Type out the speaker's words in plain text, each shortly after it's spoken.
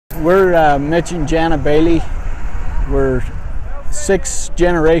We're Mitch and Jana Bailey. We're 6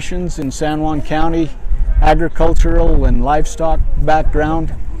 generations in San Juan County, agricultural and livestock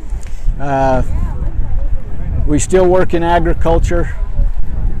background. We still work in agriculture.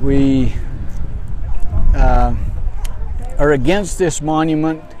 We are against this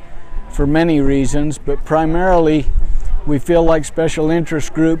monument for many reasons, but primarily we feel like special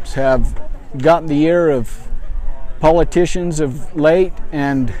interest groups have gotten the ear of politicians of late,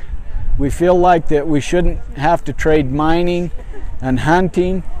 and we feel like that we shouldn't have to trade mining and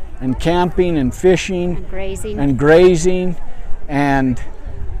hunting and camping and fishing and grazing and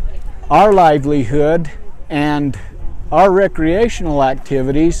our livelihood and our recreational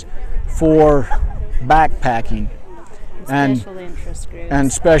activities for backpacking and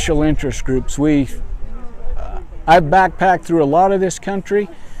special interest groups. I've backpacked through a lot of this country.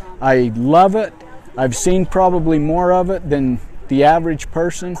 I love it. I've seen probably more of it than the average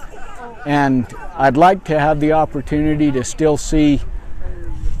person, and I'd like to have the opportunity to still see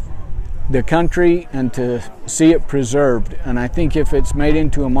the country and to see it preserved. And I think if it's made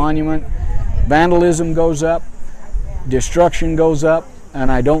into a monument, vandalism goes up, destruction goes up, and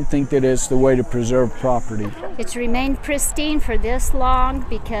I don't think that it's the way to preserve property. It's remained pristine for this long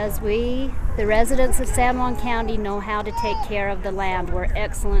because we, the residents of San Juan County, know how to take care of the land. We're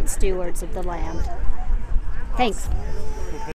excellent stewards of the land. Thanks.